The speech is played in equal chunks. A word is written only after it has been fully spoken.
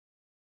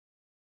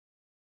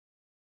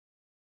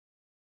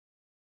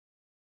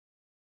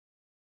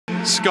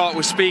Scott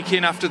was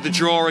speaking after the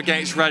draw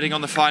against Reading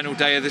on the final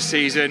day of the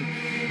season.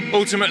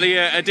 Ultimately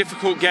a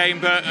difficult game,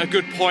 but a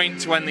good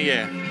point to end the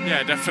year.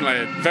 Yeah,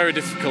 definitely. A very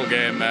difficult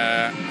game.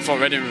 I thought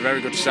Reading were a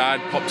very good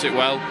side, popped it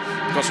well.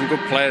 Got some good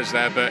players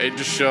there, but it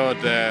just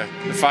showed the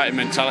fighting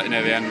mentality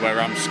near the end where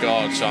Rams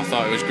scored. So I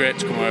thought it was great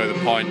to come away with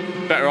a point.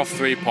 Better off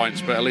 3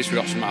 points, but at least we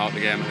got something out of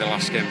the game at the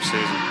last game of the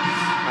season.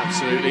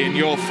 Absolutely. And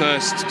your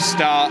first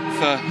start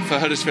for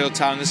Huddersfield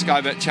Town in the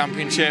Sky Bet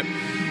Championship.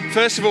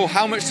 First of all,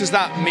 how much does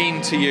that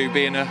mean to you,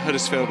 being a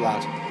Huddersfield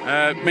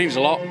lad? It means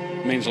a lot.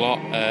 It means a lot.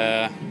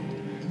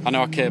 I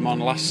know I came on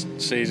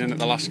last season at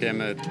the last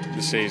game of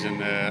the season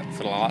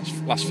for the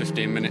last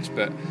 15 minutes,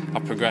 but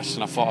I've progressed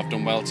and I thought I've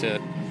done well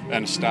to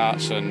earn a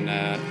start, and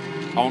I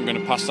wasn't going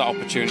to pass that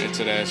opportunity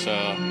today, so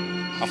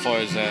I thought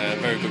it was a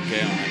very good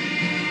game.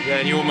 Yeah,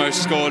 and you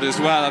almost scored as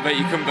well. I bet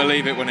you couldn't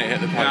believe it when it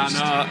hit the post.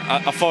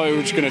 Yeah, I thought it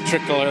was going to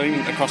trickle in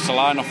across the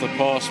line off the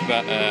post,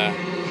 but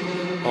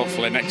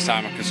hopefully next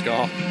time I can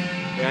score.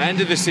 Yeah, end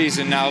of the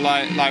season now,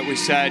 like we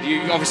said,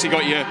 you obviously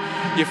got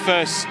your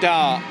first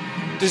start.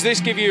 Does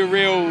this give you a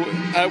real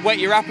whet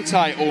your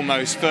appetite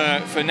almost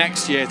for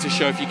next year, to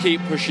show if you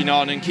keep pushing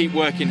on and keep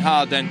working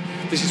hard, then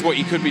this is what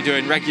you could be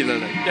doing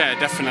regularly? Yeah,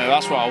 definitely.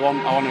 That's what I want.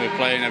 I want to be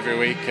playing every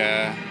week.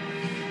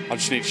 I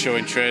just need to show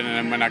in training,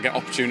 and when I get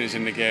opportunities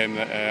in the game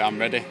that I'm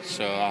ready.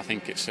 So I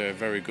think it's a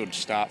very good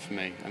start for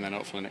me, and then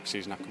hopefully next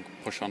season I can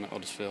push on at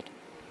Huddersfield.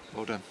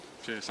 Well done.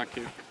 Cheers, thank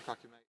you.